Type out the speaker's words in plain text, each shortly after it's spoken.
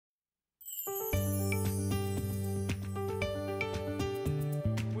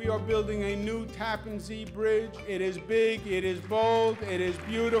we are building a new Tappan Zee bridge. It is big, it is bold, it is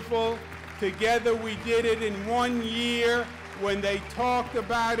beautiful. Together we did it in 1 year when they talked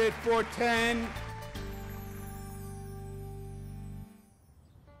about it for 10.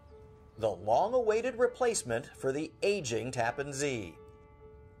 The long-awaited replacement for the aging Tappan Zee.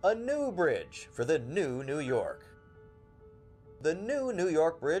 A new bridge for the new New York. The new New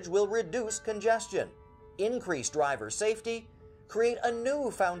York Bridge will reduce congestion, increase driver safety, create a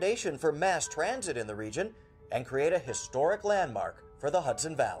new foundation for mass transit in the region, and create a historic landmark for the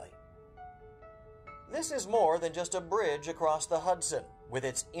Hudson Valley. This is more than just a bridge across the Hudson. With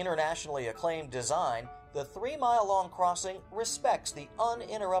its internationally acclaimed design, the 3-mile-long crossing respects the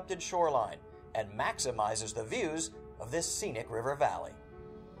uninterrupted shoreline and maximizes the views of this scenic river valley.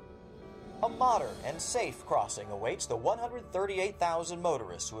 A modern and safe crossing awaits the 138,000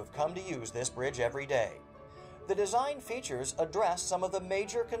 motorists who have come to use this bridge every day. The design features address some of the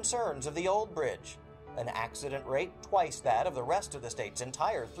major concerns of the old bridge: an accident rate twice that of the rest of the state's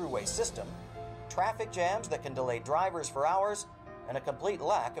entire thruway system, traffic jams that can delay drivers for hours, and a complete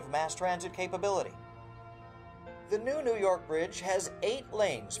lack of mass transit capability. The new New York Bridge has 8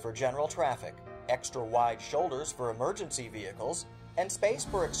 lanes for general traffic, extra wide shoulders for emergency vehicles, and space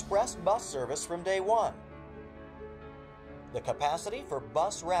for express bus service from day one. The capacity for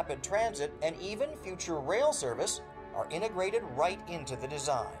bus rapid transit and even future rail service are integrated right into the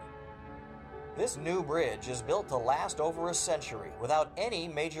design. This new bridge is built to last over a century without any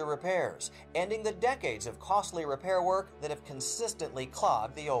major repairs, ending the decades of costly repair work that have consistently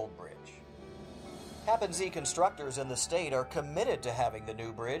clogged the old bridge. Tappan Zee constructors in the state are committed to having the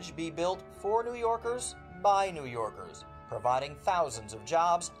new bridge be built for New Yorkers by New Yorkers, providing thousands of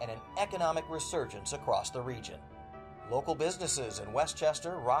jobs and an economic resurgence across the region. Local businesses in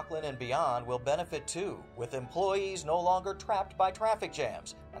Westchester, Rockland, and beyond will benefit too, with employees no longer trapped by traffic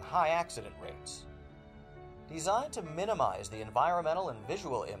jams and high accident rates. Designed to minimize the environmental and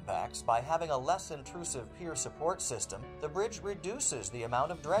visual impacts by having a less intrusive pier support system, the bridge reduces the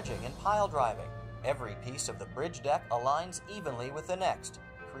amount of dredging and pile driving. Every piece of the bridge deck aligns evenly with the next,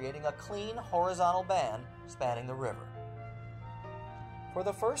 creating a clean horizontal band spanning the river. For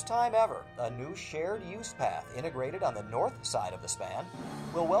the first time ever, a new shared use path integrated on the north side of the span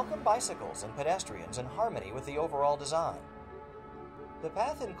will welcome bicycles and pedestrians in harmony with the overall design. The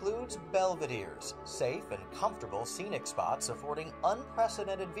path includes belvederes, safe and comfortable scenic spots affording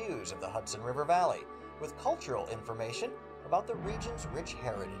unprecedented views of the Hudson River Valley, with cultural information about the region's rich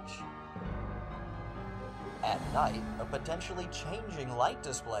heritage. At night, a potentially changing light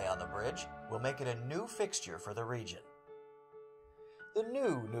display on the bridge will make it a new fixture for the region. The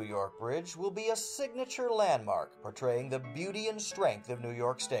new New York Bridge will be a signature landmark portraying the beauty and strength of New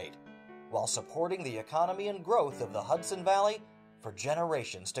York State, while supporting the economy and growth of the Hudson Valley for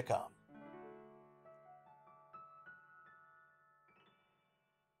generations to come.